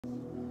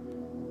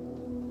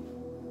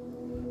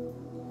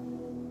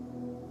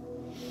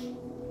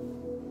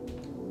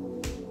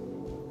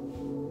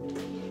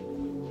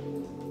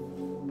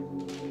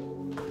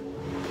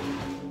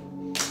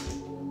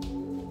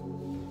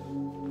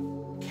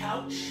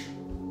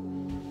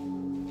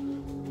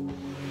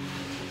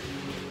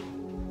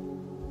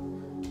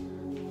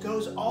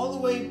goes all the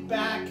way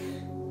back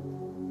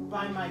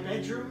by my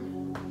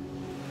bedroom.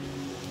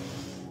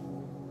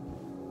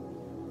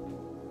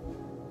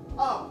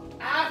 Oh,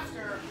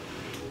 after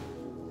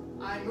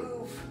I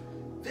move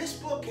this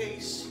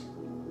bookcase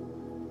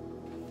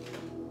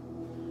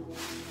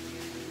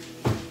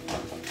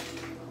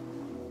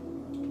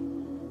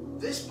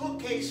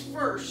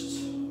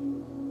first,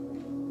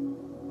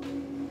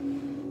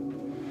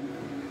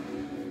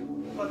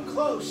 but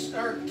close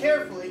or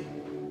carefully,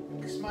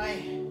 because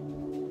my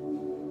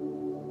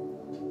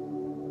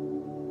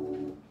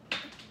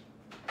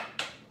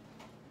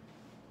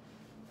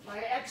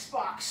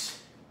Xbox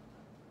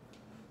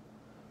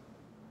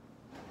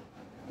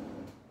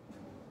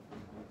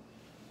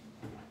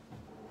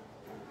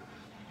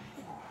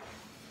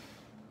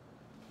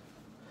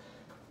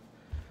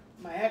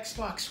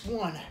Xbox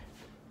One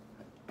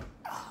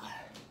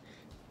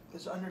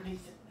is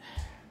underneath it.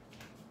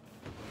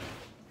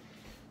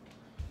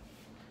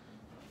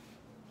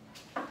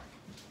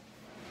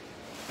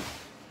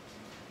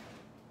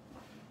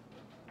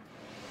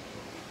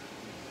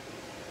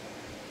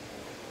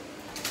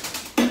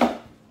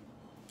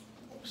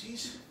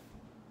 Oopsies.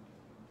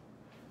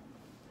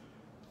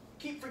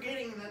 Keep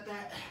forgetting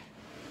that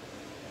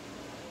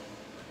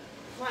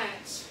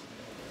plants,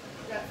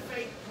 that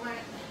fake plant,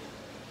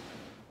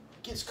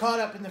 gets caught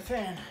up in the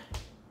fan.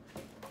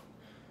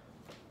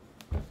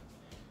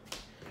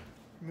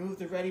 Remove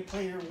the Ready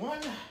Player One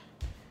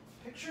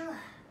picture.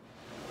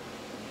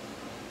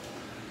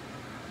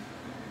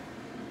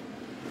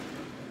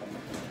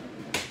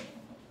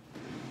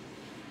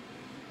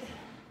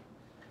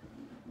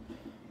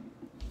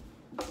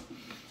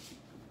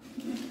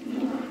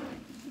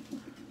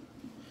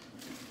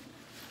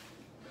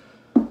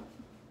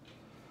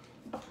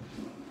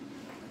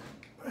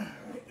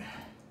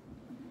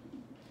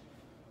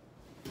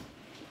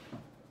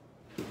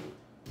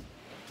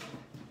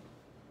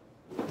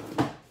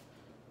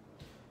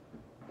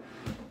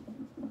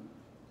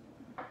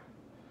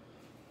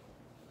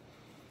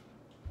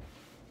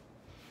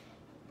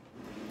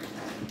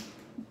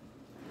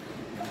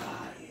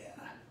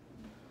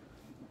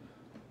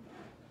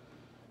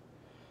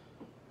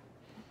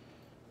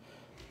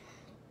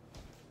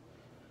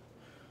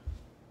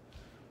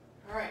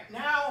 All right,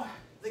 now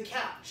the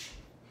couch.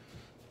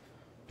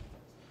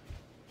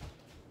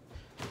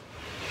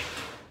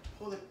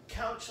 Pull the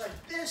couch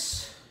like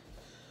this.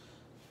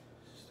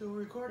 Still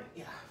recording?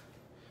 Yeah.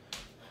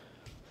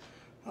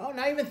 Oh,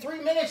 not even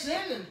 3 minutes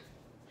in and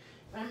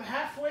I'm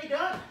halfway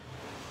done.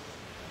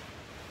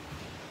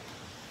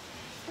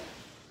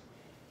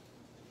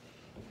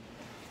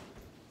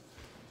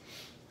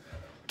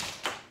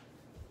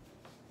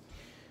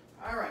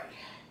 All right,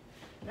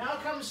 now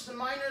comes the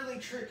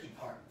minorly tricky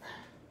part.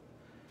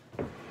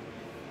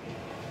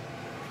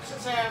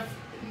 Since I have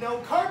no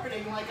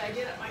carpeting like I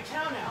did at my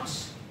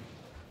townhouse,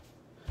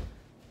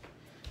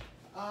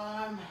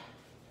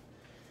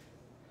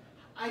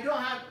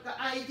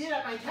 I did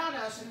at my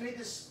townhouse and made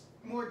this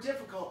more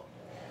difficult.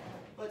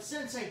 But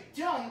since I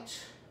don't,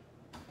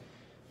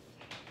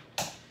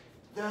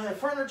 the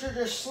furniture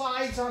just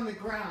slides on the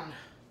ground,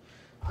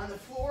 on the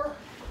floor,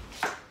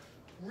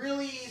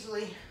 really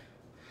easily.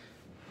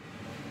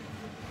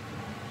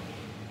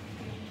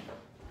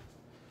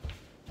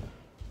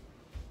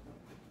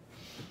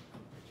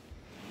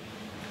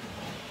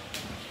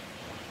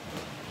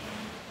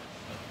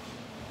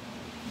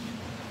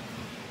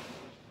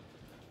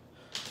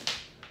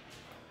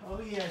 Oh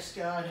yes,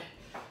 God.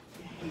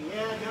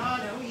 Yeah,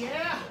 God, oh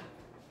yeah.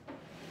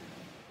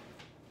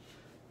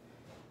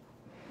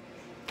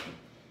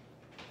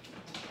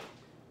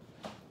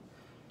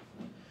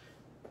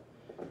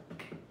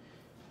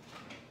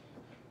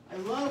 I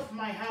love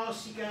my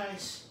house, you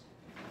guys.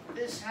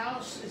 This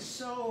house is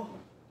so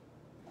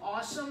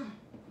awesome.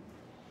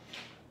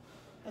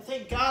 I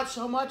thank God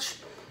so much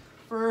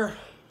for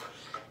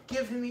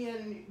giving me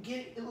and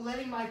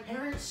letting my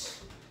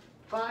parents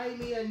buy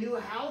me a new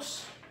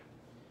house.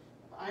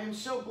 I'm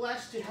so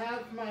blessed to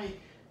have my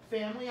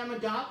family. I'm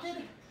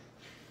adopted.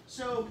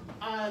 So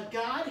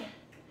God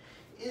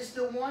is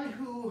the one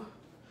who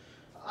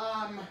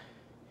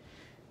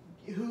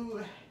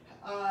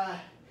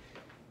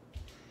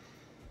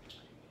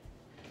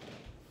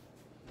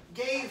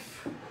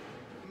gave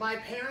my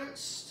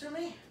parents to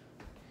me.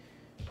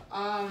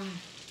 I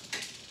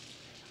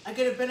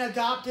could have been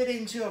adopted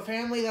into a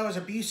family that was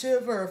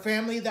abusive or a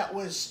family that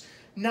was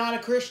not a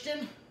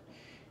Christian.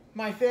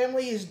 My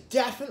family is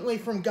definitely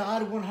from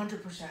God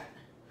 100%.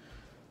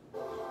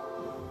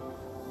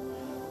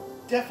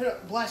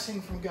 Definite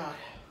blessing from God.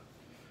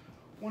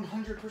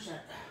 100%.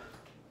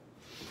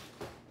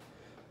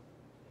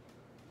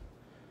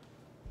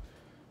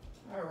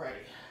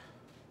 Alrighty.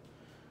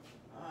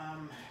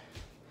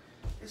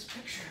 This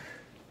picture.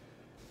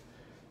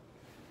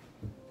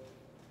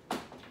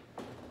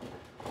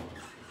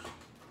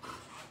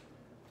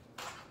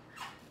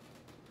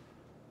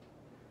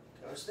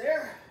 Goes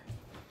there.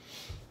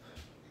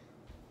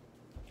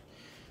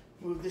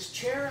 Move this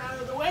chair out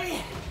of the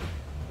way.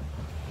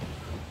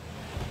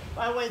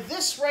 By the way,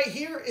 this right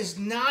here is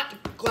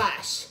not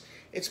glass.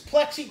 It's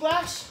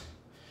plexiglass.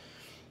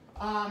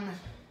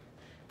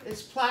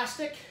 It's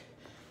plastic.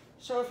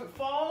 So if it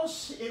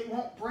falls, it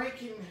won't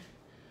break in.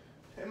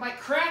 It might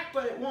crack,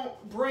 but it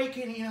won't break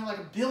in, you know, like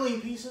a billion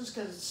pieces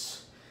because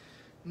it's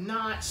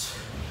not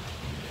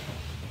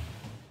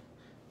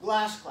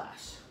glass.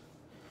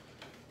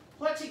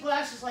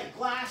 Plexiglass is like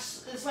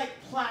glass. It's like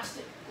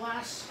plastic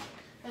glass.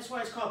 That's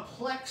why it's called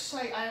Plex.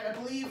 I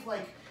believe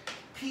like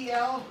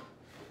PL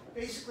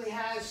basically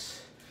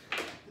has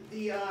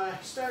the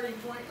starting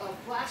point of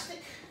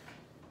plastic.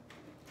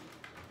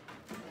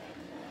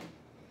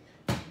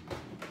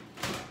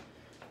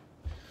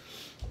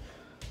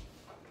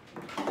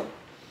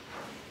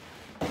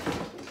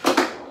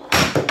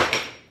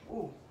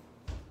 Ooh.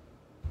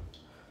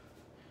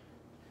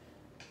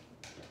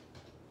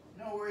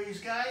 No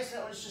worries, guys.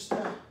 That was just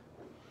a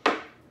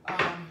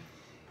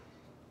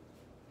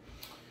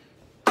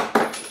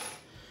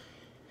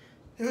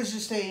it was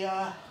just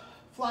a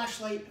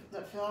flashlight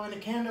that fell in a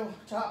candle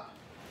top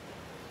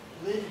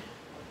lid.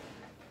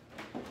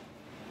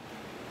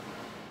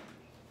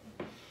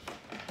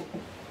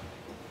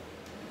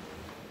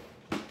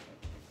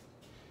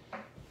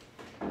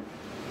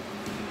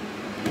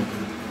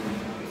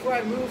 Before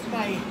I move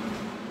my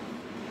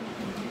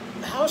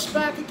house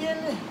back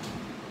again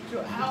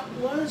to how it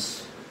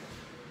was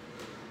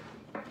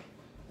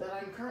that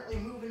I'm currently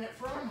moving it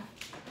from,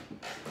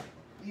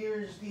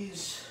 here's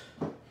these.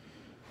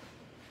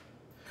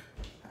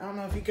 I don't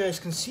know if you guys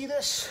can see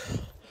this,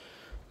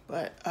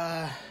 but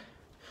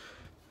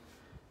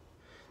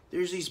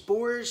there's these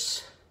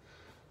boards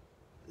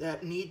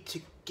that need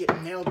to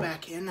get nailed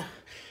back in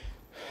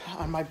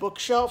on my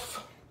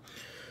bookshelf.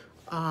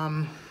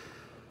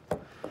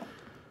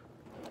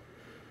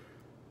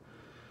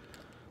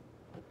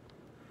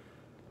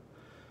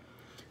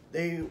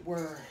 They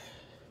were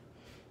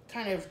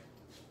kind of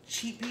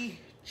cheapo,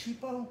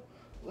 a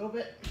little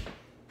bit.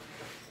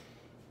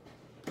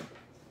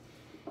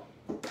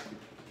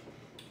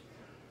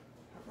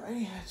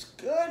 Alrighty, that's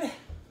good.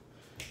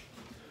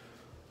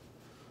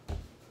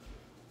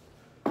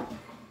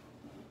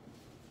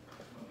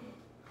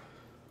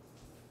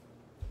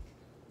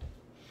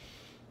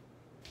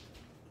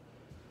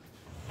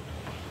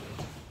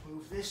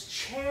 Move this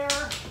chair.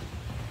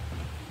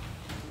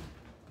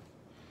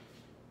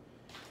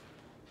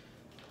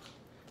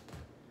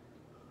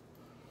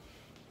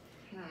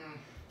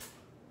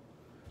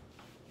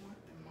 What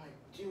am I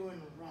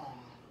doing wrong?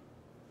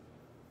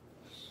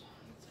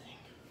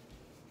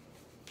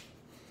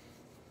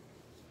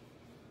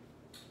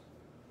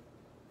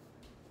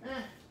 I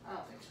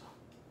don't think so.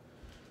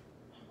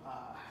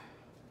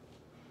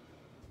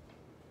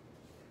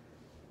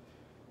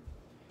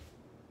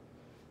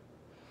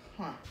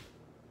 Huh.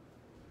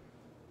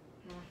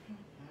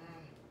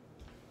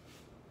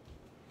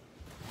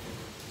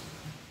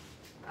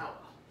 Oh well.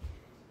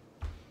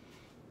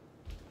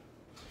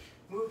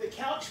 Move the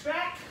couch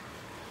back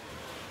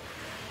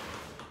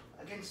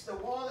against the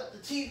wall that the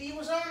TV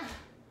was on.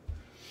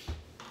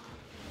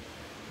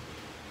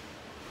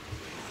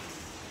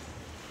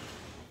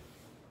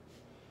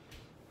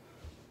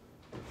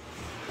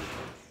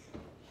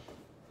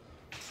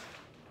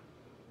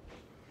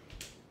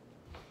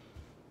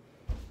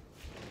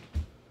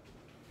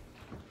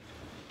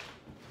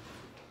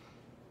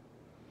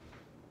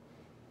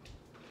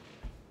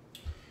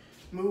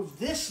 Move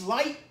this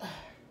light.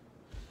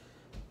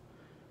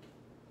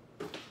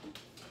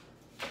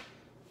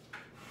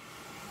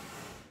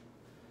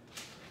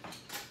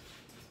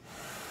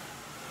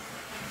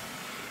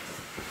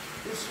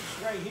 This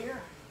is right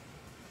here.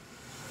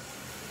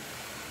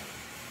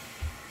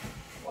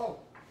 Whoa.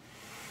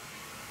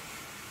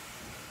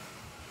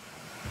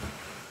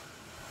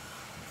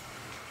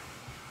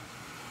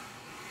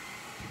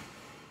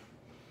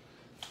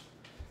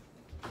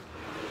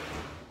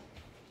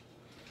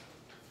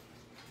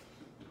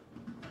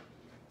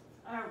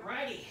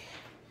 Alrighty,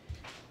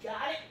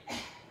 got it. There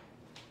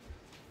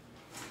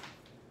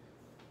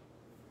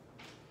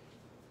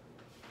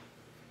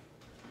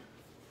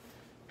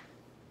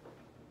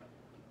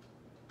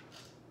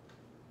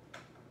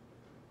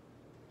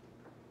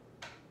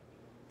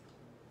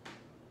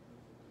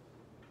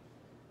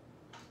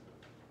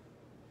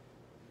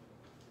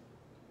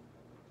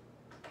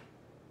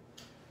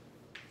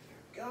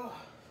we go.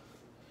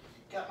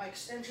 Got my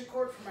extension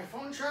cord for my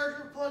phone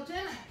charger plugged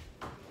in.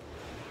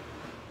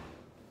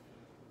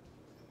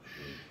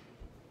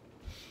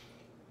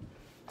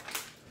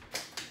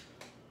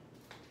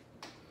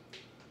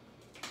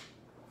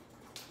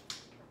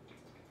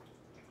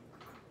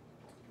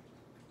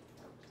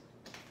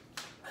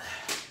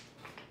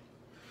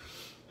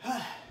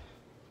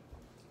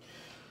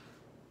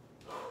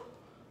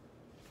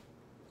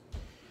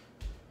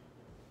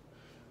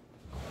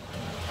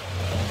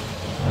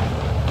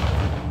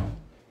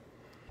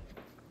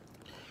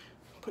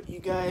 Put you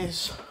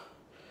guys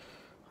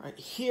right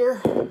here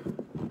for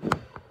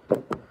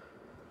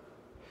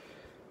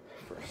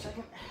a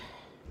second.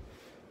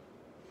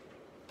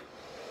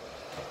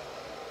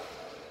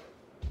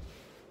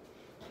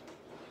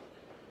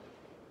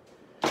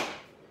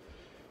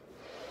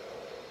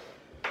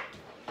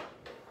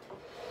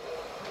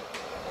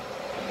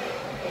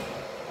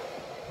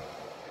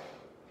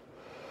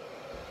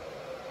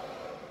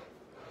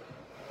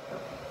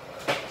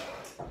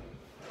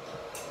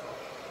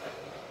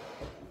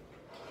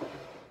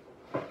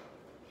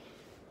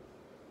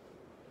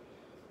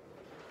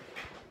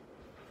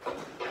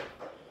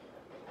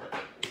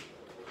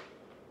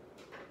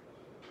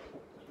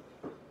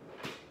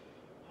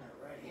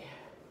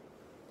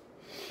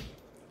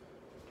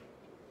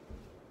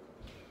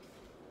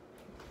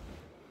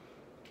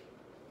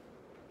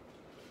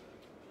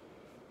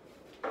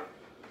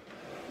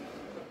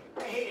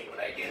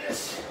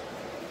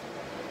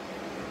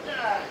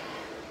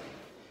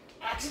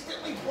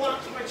 accidentally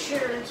blocked my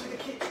chair into the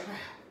kitchen.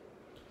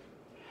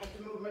 I have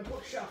to move my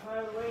bookshelf out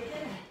of the way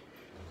again.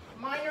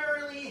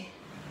 Minorly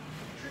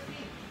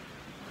tricky.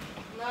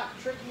 Not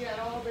tricky at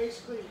all,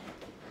 basically.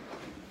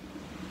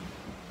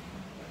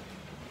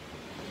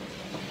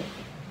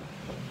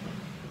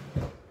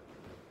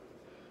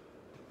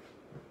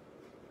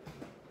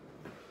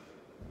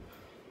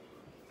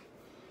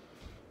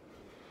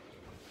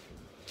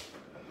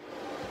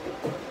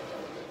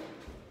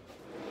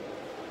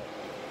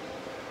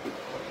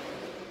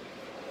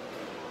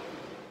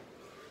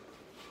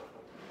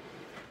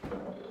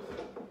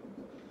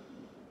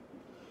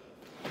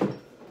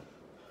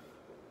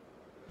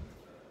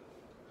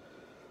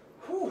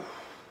 Whew.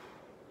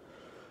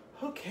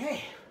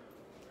 Okay.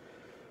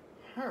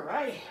 All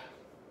right.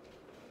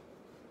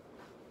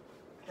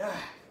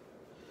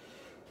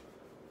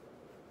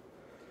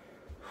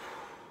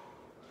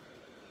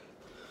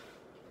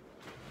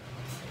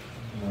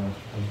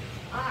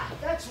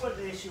 That's what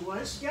the issue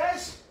was,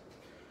 guys.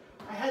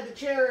 I had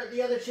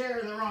the other chair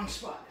in the wrong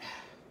spot.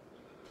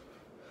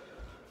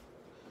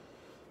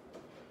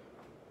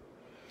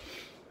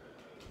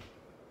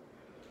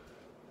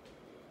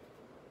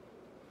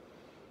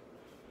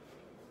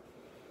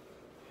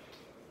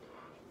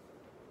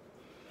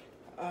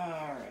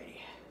 Alrighty.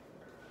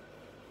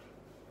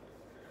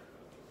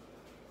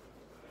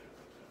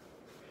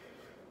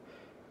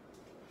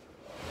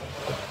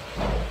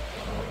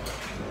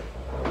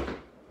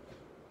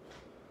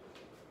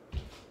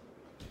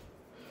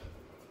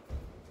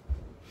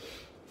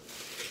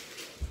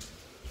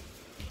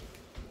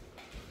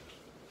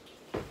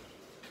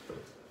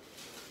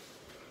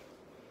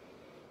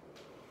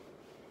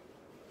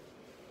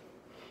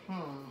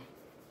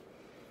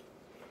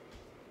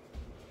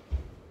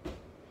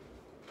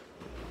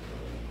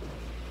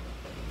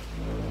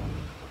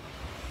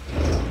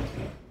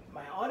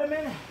 My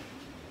ottoman.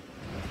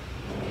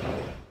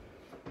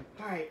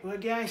 Alright, well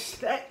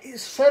guys,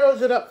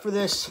 settles it up for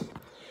this.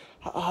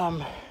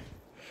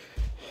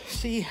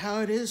 See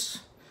how it is?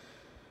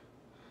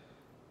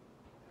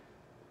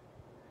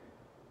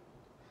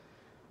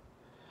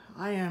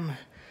 I am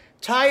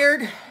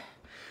tired.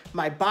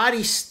 My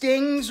body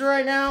stings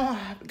right now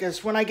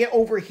because when I get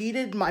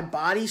overheated, my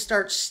body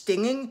starts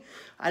stinging.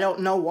 I don't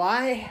know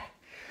why,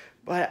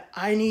 but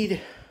I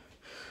need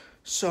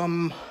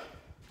some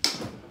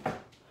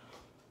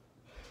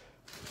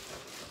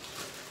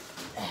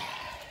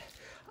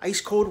ice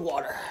cold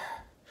water.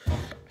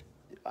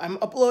 I'm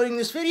uploading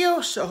this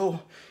video, so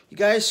you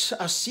guys,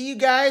 I'll see you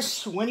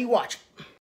guys when you watch it.